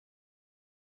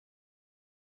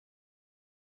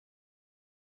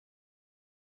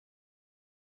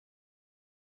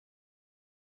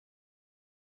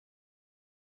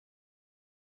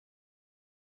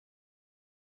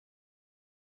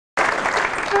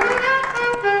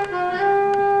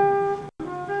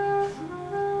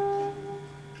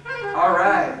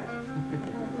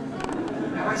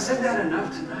isn't that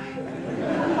enough tonight?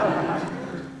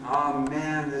 Oh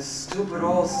man, this stupid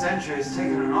old century has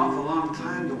taken an awful long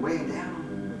time to weigh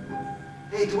down.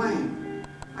 Hey, Dwayne,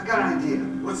 I got an idea.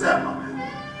 What's that, my man?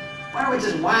 Why don't we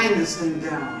just wind this thing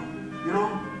down, you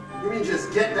know? You mean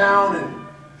just get down and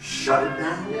shut it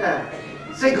down? Yeah.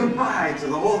 Say goodbye to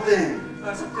the whole thing.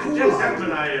 That's a cool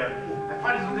Gentlemen, I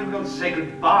find it so difficult to say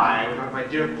goodbye without my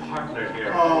dear partner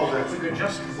here. Oh, that's... If we could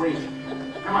just wait.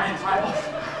 Am I entitled?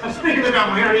 Speaking of the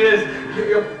devil, here he is.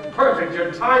 You're perfect.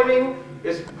 Your timing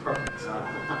is perfect.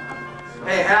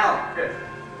 Hey, Hal. Yes.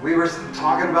 We were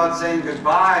talking about saying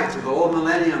goodbye to the old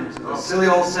millennium, to the silly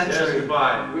old century. Yes,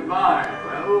 goodbye. Goodbye.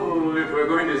 Well, if we're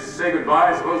going to say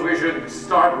goodbye, I suppose we should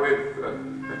start with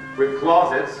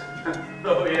closets.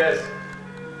 Oh, yes.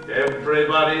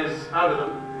 Everybody's out of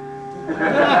them.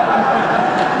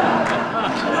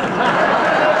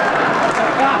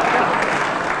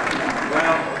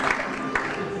 Well,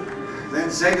 then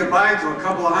say goodbye to a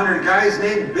couple of hundred guys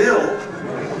named Bill.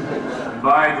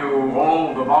 Goodbye to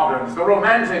all the moderns, the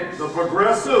romantics, The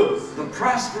progressives. The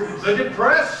prosperous. The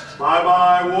depressed.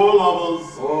 Bye-bye, war lovers.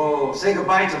 Oh, say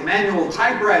goodbye to manual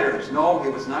typewriters. No, he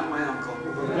was not my uncle.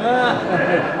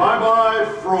 Bye-bye,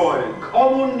 Freud.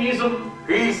 Communism.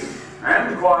 peace,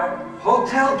 and quiet.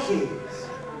 Hotel keys.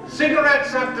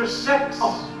 Cigarettes after sex.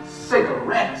 Oh,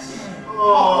 cigarettes.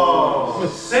 Oh,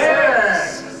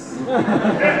 Sex.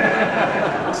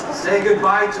 Say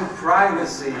goodbye to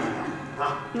privacy.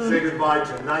 Say goodbye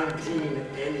to 19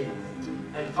 any.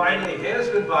 And finally, here's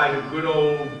goodbye to good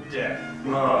old death.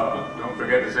 Don't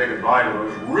forget to say goodbye to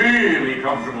those really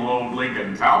comfortable old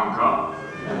Lincoln town cars.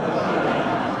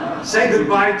 Say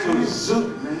goodbye to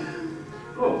Zoot Man.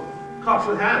 Oh, cops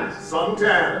with hands.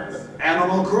 Suntans.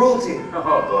 Animal cruelty.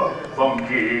 Oh, the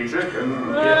funky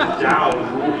chicken. Down.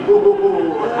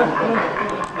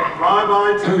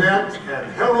 Bye-bye to net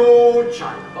and hello,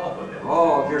 China.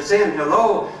 Oh, if you're saying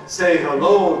hello, say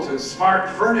hello to smart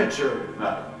furniture.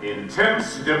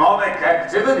 Intense demonic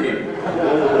activity.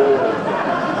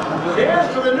 Here's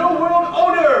to the New World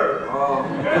Order. Oh,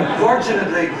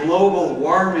 unfortunately, global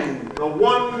warming. The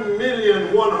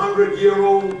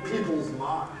 1,100,000-year-old People's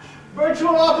March.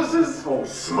 Virtual offices. Oh,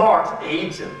 smart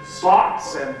agents.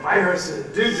 Bots and viruses.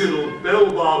 Digital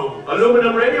bell-bottom.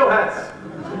 Aluminum radio hats.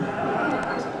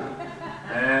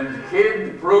 And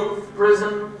kid-proof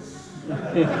prisons.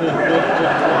 And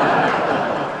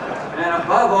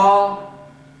above all,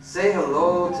 say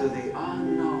hello to the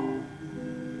unknown.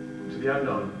 To the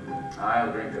unknown.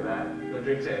 I'll drink to that. No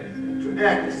drink to anything. To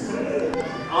X.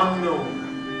 Unknown.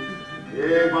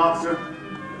 Yeah, Boxer. I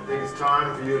think it's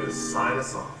time for you to sign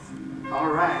us off. All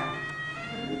right.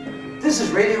 This is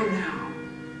Radio Now,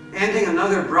 ending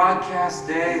another broadcast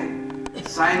day and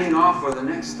signing off for the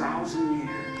next 1,000 years.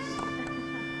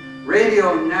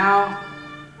 Radio Now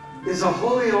is a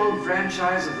wholly owned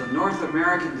franchise of the North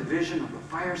American division of the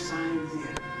Firesign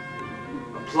Theater,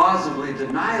 a plausibly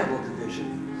deniable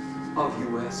division of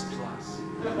US Plus.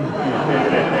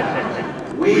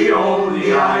 We own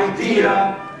the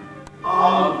idea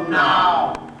of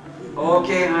now.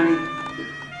 Okay, honey,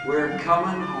 we're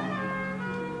coming home.